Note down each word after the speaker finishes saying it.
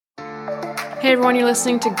Hey everyone, you're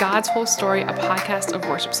listening to God's Whole Story, a podcast of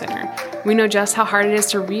Worship Center. We know just how hard it is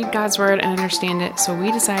to read God's Word and understand it, so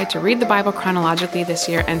we decided to read the Bible chronologically this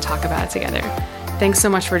year and talk about it together. Thanks so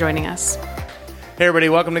much for joining us. Hey everybody,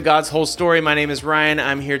 welcome to God's Whole Story. My name is Ryan.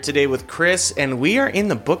 I'm here today with Chris, and we are in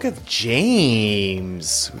the book of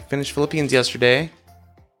James. We finished Philippians yesterday.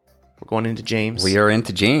 We're going into James. We are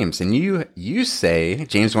into James, and you say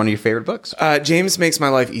James is one of your favorite books. James makes my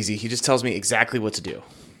life easy. He just tells me exactly what to do.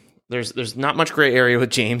 There's not much gray area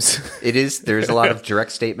with James. There's a lot of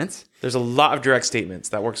direct statements. There's a lot of direct statements.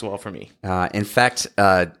 That works well for me. In fact,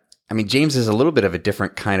 James is a little bit of a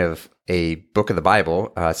different kind of a book of the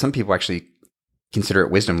Bible. Some people actually consider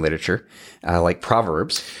it wisdom literature, like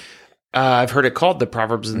Proverbs. I've heard it called the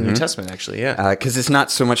Proverbs of the New Testament, actually, yeah. Because it's not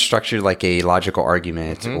so much structured like a logical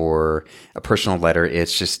argument or a personal letter.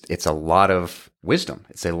 It's a lot of wisdom.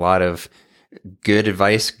 It's a lot of good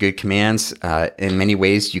advice, good commands. In many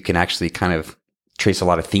ways, you can actually kind of trace a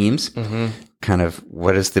lot of themes. Kind of,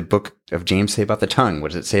 what does the book of James say about the tongue?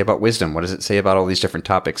 What does it say about wisdom? What does it say about all these different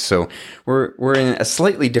topics? So we're in a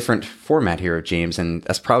slightly different format here of James, and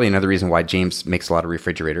that's probably another reason why James makes a lot of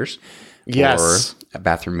refrigerators. Yes. Or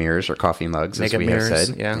bathroom mirrors or coffee mugs, Makeup as we mirrors. have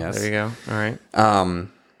said. Yeah, yes. There you go. All right.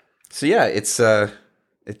 So yeah, there's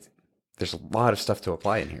a lot of stuff to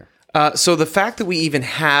apply in here. So the fact that we even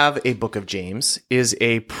have a book of James is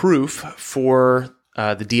a proof for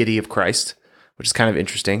the deity of Christ, which is kind of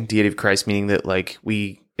interesting. Deity of Christ, meaning that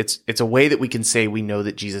it's a way that we can say we know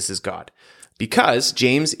that Jesus is God, because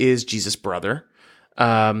James is Jesus' brother.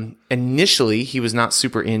 Initially, he was not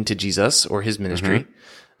super into Jesus or his ministry.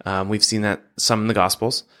 We've seen that some in the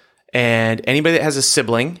Gospels. And anybody that has a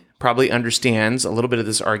sibling probably understands a little bit of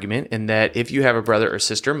this argument, in that if you have a brother or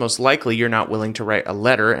sister, most likely you're not willing to write a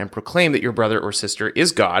letter and proclaim that your brother or sister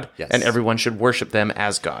is God, and everyone should worship them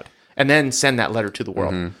as God, and then send that letter to the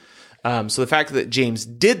world. So the fact that James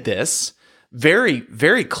did this, very,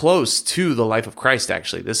 very close to the life of Christ,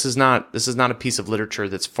 actually. This is not a piece of literature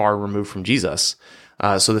that's far removed from Jesus.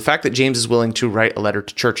 So the fact that James is willing to write a letter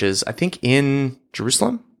to churches, I think in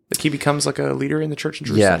Jerusalem, like he becomes like a leader in the church in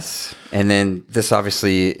Jerusalem. Yes. And then this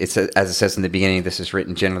obviously, as it says in the beginning, this is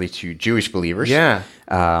written generally to Jewish believers. Yeah.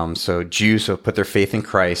 So Jews who put their faith in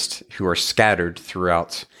Christ, who are scattered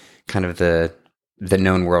throughout kind of the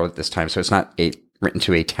known world at this time. So it's not written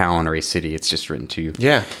to a town or a city. It's just written to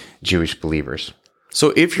Jewish believers.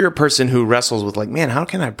 So if you're a person who wrestles with man, how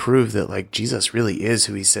can I prove that Jesus really is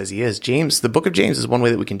who he says he is? The book of James is one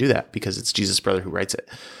way that we can do that, because it's Jesus' brother who writes it.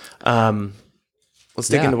 Let's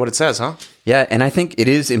dig into what it says, huh? Yeah, and I think it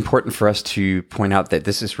is important for us to point out that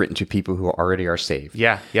this is written to people who already are saved.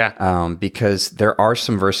 Yeah. Because there are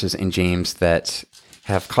some verses in James that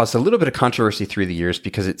have caused a little bit of controversy through the years,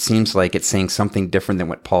 because it seems like it's saying something different than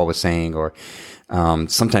what Paul was saying, or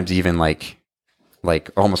sometimes even like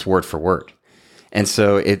almost word for word. And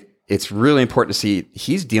so it's really important to see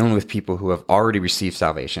he's dealing with people who have already received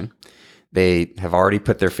salvation. They have already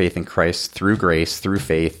put their faith in Christ through grace, through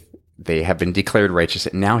faith. They have been declared righteous.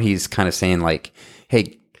 And now he's kind of saying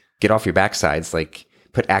hey, get off your backsides,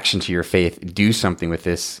 put action to your faith, do something with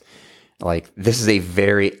this. This is a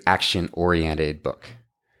very action-oriented book.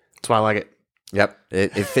 That's why I like it. Yep.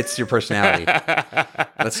 It fits your personality.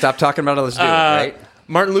 Let's stop talking about it. Let's do it, right?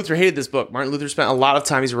 Martin Luther hated this book. Martin Luther spent a lot of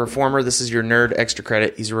time. He's a reformer. This is your nerd extra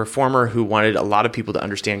credit. He's a reformer who wanted a lot of people to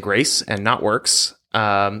understand grace and not works.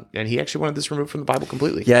 And he actually wanted this removed from the Bible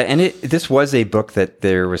completely. Yeah, and this was a book that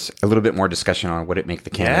there was a little bit more discussion on, would it make the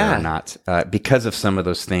canon or not, because of some of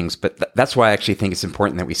those things. But that's why I actually think it's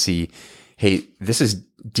important that we see, hey, this is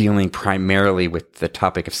dealing primarily with the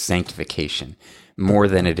topic of sanctification more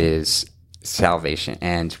than it is salvation.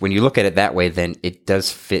 And when you look at it that way, then it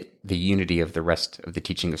does fit the unity of the rest of the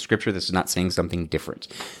teaching of Scripture. This is not saying something different.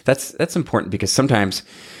 That's important, because sometimes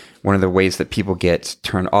one of the ways that people get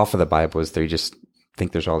turned off of the Bible is they just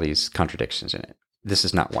think there's all these contradictions in it. This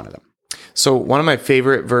is not one of them. So one of my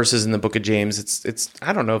favorite verses in the book of James, it's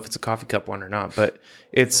I don't know if it's a coffee cup one or not, but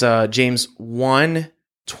it's James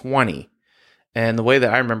 1:20. And the way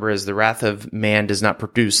that I remember is, the wrath of man does not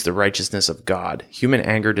produce the righteousness of God. Human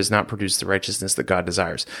anger does not produce the righteousness that God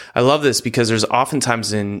desires. I love this because there's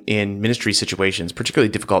oftentimes in ministry situations, particularly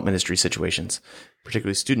difficult ministry situations,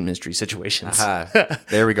 particularly student ministry situations.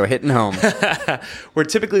 There we go, hitting home. We're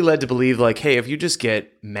typically led to believe hey, if you just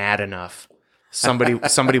get mad enough,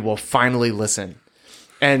 somebody will finally listen.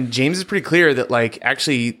 And James is pretty clear that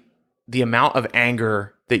actually the amount of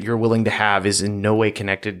anger that you're willing to have is in no way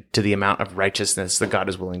connected to the amount of righteousness that God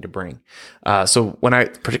is willing to bring. So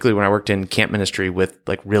particularly when I worked in camp ministry with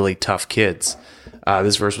really tough kids,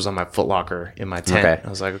 this verse was on my footlocker in my tent. Okay. I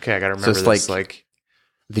was like, okay, I got to remember this.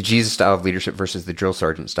 the Jesus style of leadership versus the drill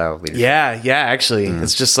sergeant style of leadership. Yeah, actually.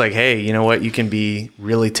 It's just like, hey, you know what? You can be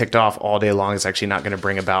really ticked off all day long. It's actually not going to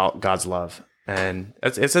bring about God's love. And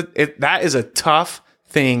that is a tough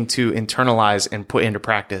thing to internalize and put into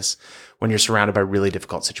practice when you're surrounded by really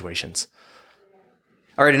difficult situations.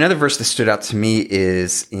 All right, another verse that stood out to me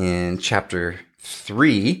is in chapter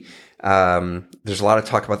 3. There's a lot of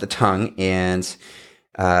talk about the tongue, and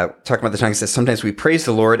talking about the tongue says sometimes we praise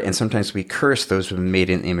the Lord and sometimes we curse those who have been made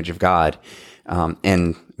in the image of God.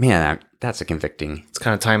 And man, that's a convicting. It's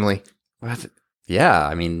kind of timely. Yeah,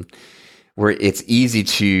 I mean, where it's easy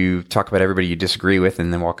to talk about everybody you disagree with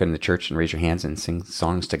and then walk into the church and raise your hands and sing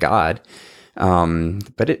songs to God.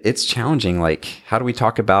 But it's challenging. Like, how do we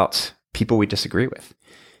talk about people we disagree with?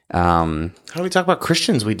 How do we talk about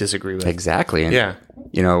Christians we disagree with? Exactly. And, yeah.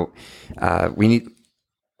 You know,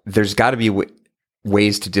 there's got to be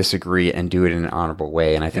ways to disagree and do it in an honorable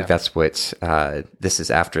way. And I think that's what this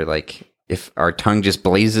is after. Like, if our tongue just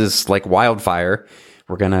blazes like wildfire,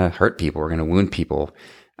 we're going to hurt people. We're going to wound people.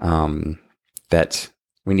 That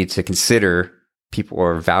we need to consider people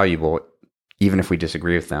are valuable, even if we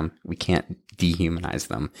disagree with them. We can't dehumanize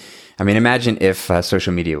them. I mean, imagine if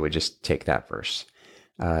social media would just take that verse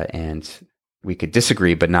and we could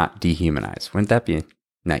disagree but not dehumanize. Wouldn't that be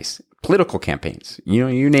nice? Political campaigns,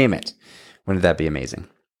 you name it. Wouldn't that be amazing?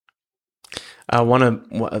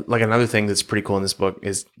 Another thing that's pretty cool in this book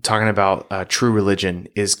is talking about true religion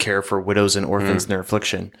is care for widows and orphans in their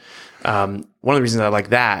affliction. One of the reasons I like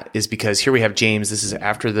that is because here we have James. This is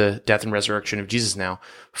after the death and resurrection of Jesus now,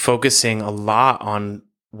 focusing a lot on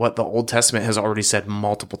what the Old Testament has already said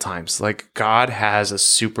multiple times. Like, God has a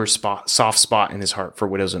super soft spot in his heart for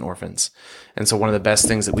widows and orphans. And so one of the best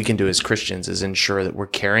things that we can do as Christians is ensure that we're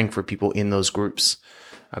caring for people in those groups.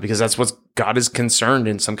 Because that's what God is concerned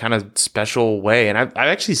in some kind of special way. And I've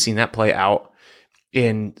actually seen that play out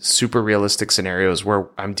in super realistic scenarios where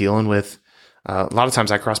I'm dealing with, a lot of times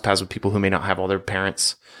I cross paths with people who may not have all their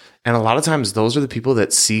parents. And a lot of times those are the people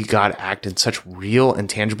that see God act in such real and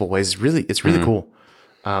tangible ways. It's really cool.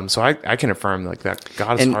 So I can affirm like that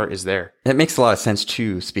God's heart is there. It makes a lot of sense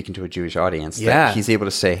too, speaking to a Jewish audience, that Yeah. he's able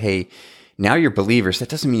to say, hey, now you're believers. That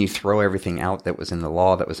doesn't mean you throw everything out that was in the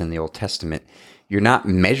law, that was in the Old Testament. You're not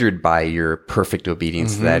measured by your perfect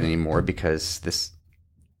obedience to that anymore because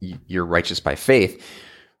you're righteous by faith.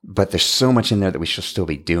 But there's so much in there that we should still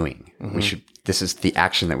be doing. This is the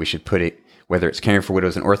action that we should put it, whether it's caring for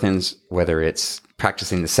widows and orphans, whether it's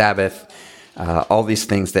practicing the Sabbath, all these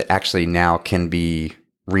things that actually now can be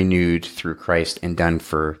renewed through Christ and done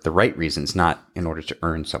for the right reasons, not in order to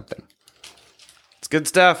earn something. It's good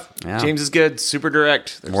stuff. Yeah. James is good, super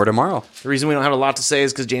direct. More tomorrow. The reason we don't have a lot to say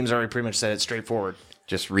is because James already pretty much said it straightforward.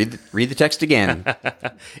 Just read the text again.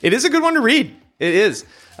 It is a good one to read. It is.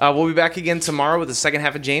 We'll be back again tomorrow with the second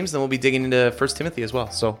half of James. Then we'll be digging into 1 Timothy as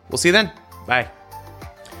well. So we'll see you then. Bye.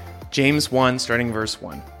 James 1, starting verse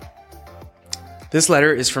 1. This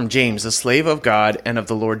letter is from James, the slave of God and of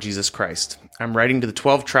the Lord Jesus Christ. I'm writing to the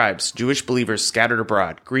 12 tribes, Jewish believers scattered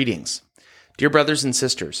abroad. Greetings. Dear brothers and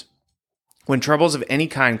sisters, when troubles of any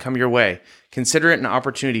kind come your way, consider it an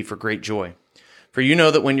opportunity for great joy. For you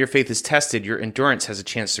know that when your faith is tested, your endurance has a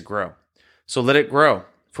chance to grow. So let it grow.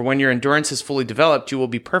 For when your endurance is fully developed, you will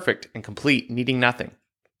be perfect and complete, needing nothing.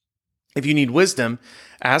 If you need wisdom,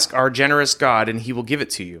 ask our generous God, and he will give it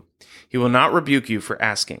to you. He will not rebuke you for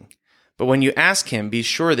asking. But when you ask him, be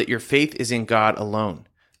sure that your faith is in God alone.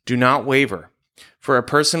 Do not waver. For a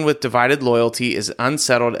person with divided loyalty is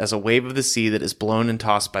unsettled as a wave of the sea that is blown and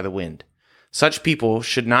tossed by the wind. Such people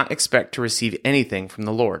should not expect to receive anything from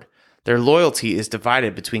the Lord. Their loyalty is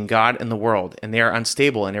divided between God and the world, and they are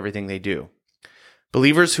unstable in everything they do.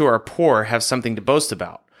 Believers who are poor have something to boast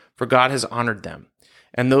about, for God has honored them.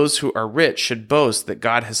 And those who are rich should boast that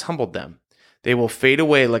God has humbled them. They will fade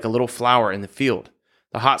away like a little flower in the field.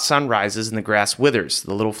 The hot sun rises and the grass withers,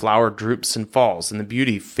 the little flower droops and falls, and the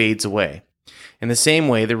beauty fades away. In the same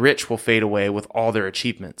way, the rich will fade away with all their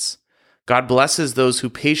achievements. God blesses those who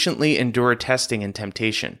patiently endure testing and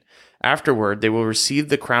temptation. Afterward, they will receive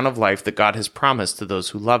the crown of life that God has promised to those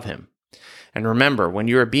who love him. And remember, when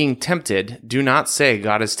you are being tempted, do not say,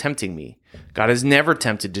 God is tempting me. God is never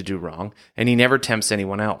tempted to do wrong, and he never tempts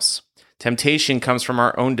anyone else. Temptation comes from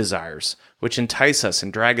our own desires, which entice us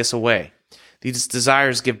and drag us away. These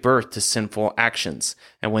desires give birth to sinful actions,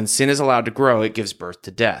 and when sin is allowed to grow, it gives birth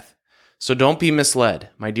to death. So don't be misled,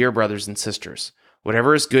 my dear brothers and sisters.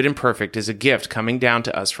 Whatever is good and perfect is a gift coming down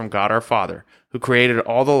to us from God our Father, who created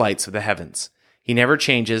all the lights of the heavens. He never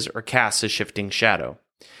changes or casts a shifting shadow.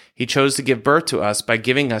 He chose to give birth to us by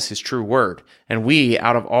giving us his true word, and we,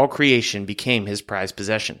 out of all creation, became his prized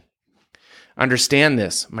possession. Understand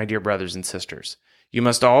this, my dear brothers and sisters. You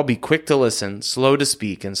must all be quick to listen, slow to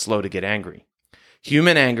speak, and slow to get angry.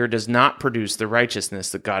 Human anger does not produce the righteousness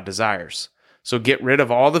that God desires. So get rid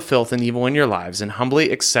of all the filth and evil in your lives and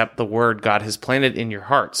humbly accept the word God has planted in your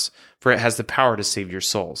hearts, for it has the power to save your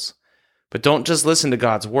souls. But don't just listen to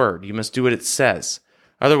God's word. You must do what it says.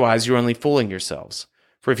 Otherwise, you're only fooling yourselves.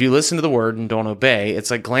 For if you listen to the word and don't obey,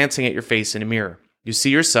 it's like glancing at your face in a mirror. You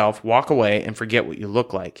see yourself, walk away, and forget what you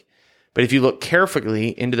look like. But if you look carefully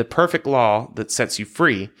into the perfect law that sets you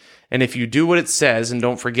free, and if you do what it says and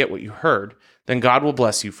don't forget what you heard, then God will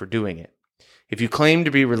bless you for doing it. If you claim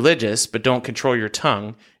to be religious but don't control your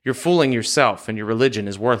tongue, you're fooling yourself and your religion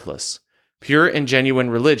is worthless. Pure and genuine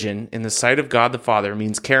religion in the sight of God the Father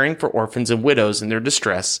means caring for orphans and widows in their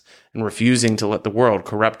distress and refusing to let the world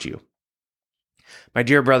corrupt you. My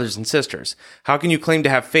dear brothers and sisters, how can you claim to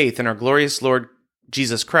have faith in our glorious Lord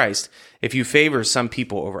Jesus Christ if you favor some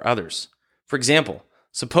people over others? For example,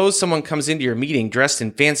 suppose someone comes into your meeting dressed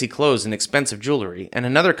in fancy clothes and expensive jewelry, and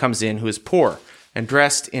another comes in who is poor and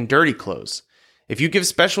dressed in dirty clothes. If you give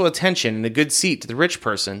special attention and a good seat to the rich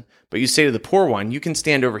person, but you say to the poor one, you can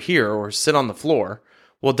stand over here or sit on the floor,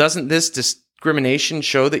 well, doesn't this discrimination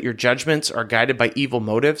show that your judgments are guided by evil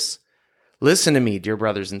motives? Listen to me, dear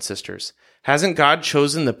brothers and sisters. Hasn't God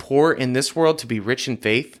chosen the poor in this world to be rich in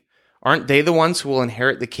faith? Aren't they the ones who will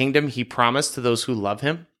inherit the kingdom he promised to those who love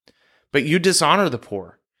him? But you dishonor the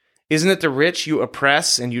poor. Isn't it the rich you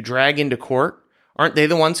oppress and you drag into court? Aren't they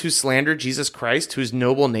the ones who slander Jesus Christ, whose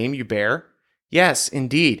noble name you bear? Yes,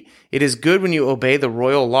 indeed, it is good when you obey the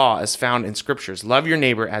royal law as found in Scriptures. Love your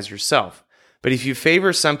neighbor as yourself. But if you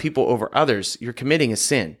favor some people over others, you're committing a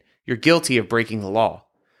sin. You're guilty of breaking the law.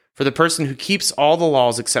 For the person who keeps all the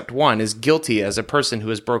laws except one is guilty as a person who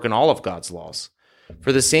has broken all of God's laws.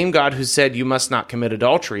 For the same God who said you must not commit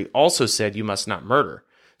adultery also said you must not murder.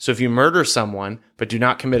 So if you murder someone but do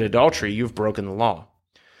not commit adultery, you've broken the law.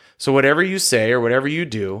 So whatever you say or whatever you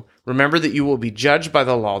do, remember that you will be judged by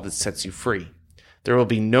the law that sets you free. There will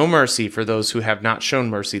be no mercy for those who have not shown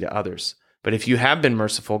mercy to others. But if you have been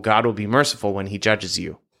merciful, God will be merciful when he judges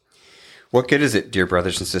you. What good is it, dear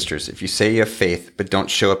brothers and sisters, if you say you have faith but don't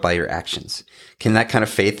show it by your actions? Can that kind of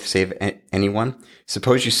faith save anyone?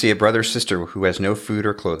 Suppose you see a brother or sister who has no food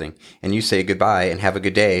or clothing, and you say goodbye and have a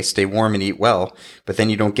good day, stay warm and eat well, but then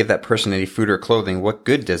you don't give that person any food or clothing. What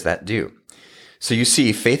good does that do? So you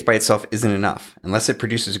see, faith by itself isn't enough. Unless it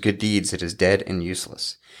produces good deeds, it is dead and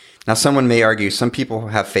useless. Now, someone may argue some people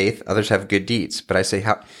have faith, others have good deeds. But I say,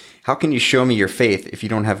 how can you show me your faith if you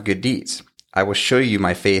don't have good deeds? I will show you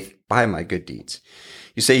my faith by my good deeds.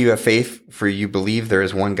 You say you have faith, for you believe there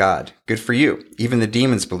is one God. Good for you. Even the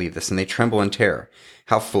demons believe this, and they tremble in terror.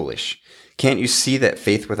 How foolish. Can't you see that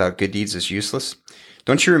faith without good deeds is useless?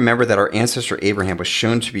 Don't you remember that our ancestor Abraham was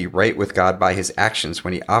shown to be right with God by his actions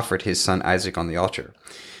when he offered his son Isaac on the altar?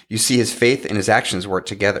 You see, his faith and his actions work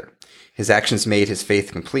together. His actions made his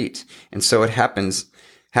faith complete, and so it happened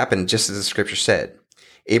just as the scripture said.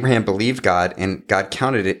 Abraham believed God, and God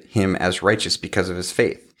counted him as righteous because of his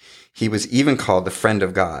faith. He was even called the friend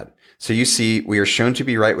of God. So you see, we are shown to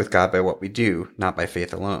be right with God by what we do, not by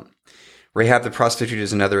faith alone. Rahab the prostitute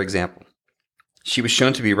is another example. She was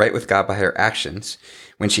shown to be right with God by her actions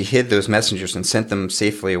when she hid those messengers and sent them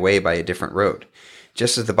safely away by a different road.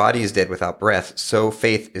 Just as the body is dead without breath, so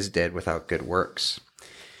faith is dead without good works.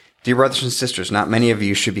 Dear brothers and sisters, not many of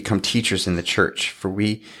you should become teachers in the church, for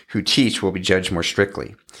we who teach will be judged more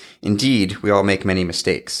strictly. Indeed, we all make many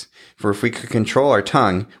mistakes. For if we could control our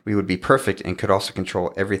tongue, we would be perfect and could also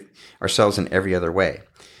control ourselves in every other way.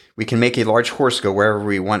 We can make a large horse go wherever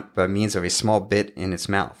we want by means of a small bit in its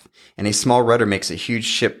mouth, and a small rudder makes a huge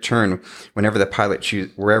ship turn wherever the pilot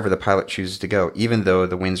chooses to go, even though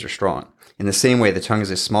the winds are strong. In the same way, the tongue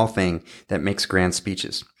is a small thing that makes grand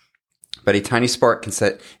speeches. But a tiny spark can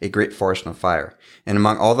set a great forest on fire. And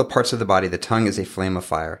among all the parts of the body, the tongue is a flame of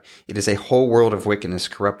fire. It is a whole world of wickedness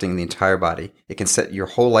corrupting the entire body. It can set your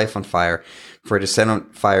whole life on fire, for it is set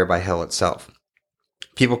on fire by hell itself.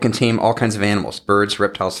 People can tame all kinds of animals, birds,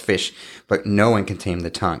 reptiles, fish, but no one can tame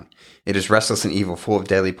the tongue. It is restless and evil, full of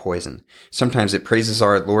deadly poison. Sometimes it praises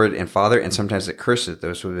our Lord and Father, and sometimes it curses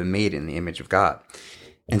those who have been made in the image of God.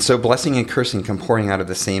 And so blessing and cursing come pouring out of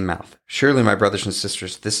the same mouth. Surely, my brothers and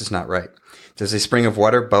sisters, this is not right. Does a spring of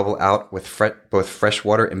water bubble out with both fresh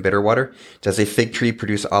water and bitter water? Does a fig tree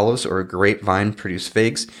produce olives or a grapevine produce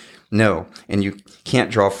figs? No, and you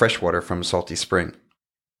can't draw fresh water from a salty spring.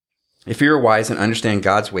 If you are wise and understand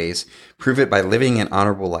God's ways, prove it by living an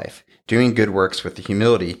honorable life, doing good works with the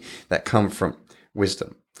humility that come from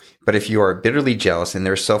wisdom. But if you are bitterly jealous and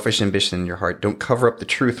there is selfish ambition in your heart, don't cover up the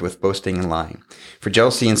truth with boasting and lying. For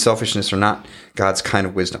jealousy and selfishness are not God's kind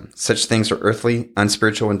of wisdom. Such things are earthly,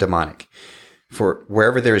 unspiritual, and demonic. For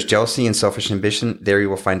wherever there is jealousy and selfish ambition, there you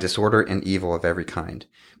will find disorder and evil of every kind.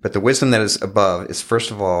 But the wisdom that is above is first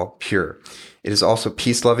of all pure. It is also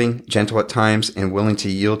peace-loving, gentle at times, and willing to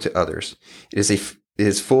yield to others. It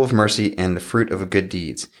is full of mercy and the fruit of good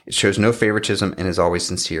deeds. It shows no favoritism and is always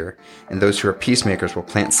sincere. And those who are peacemakers will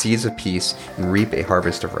plant seeds of peace and reap a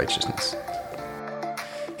harvest of righteousness.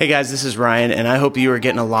 Hey guys, this is Ryan, and I hope you are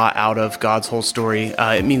getting a lot out of God's whole story.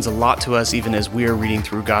 It means a lot to us even as we are reading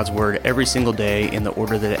through God's Word every single day in the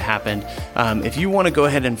order that it happened. If you want to go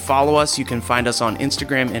ahead and follow us, you can find us on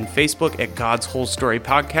Instagram and Facebook at God's Whole Story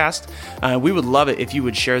Podcast. We would love it if you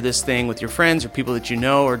would share this thing with your friends or people that you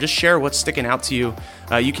know, or just share what's sticking out to you.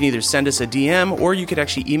 You can either send us a DM, or you could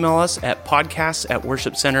actually email us at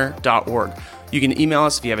podcasts@worshipcenter.org. You can email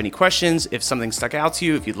us if you have any questions, if something stuck out to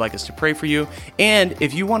you, if you'd like us to pray for you. And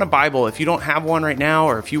if you want a Bible, if you don't have one right now,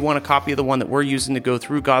 or if you want a copy of the one that we're using to go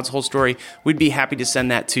through God's whole story, we'd be happy to send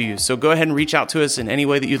that to you. So go ahead and reach out to us in any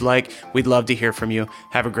way that you'd like. We'd love to hear from you.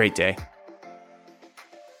 Have a great day.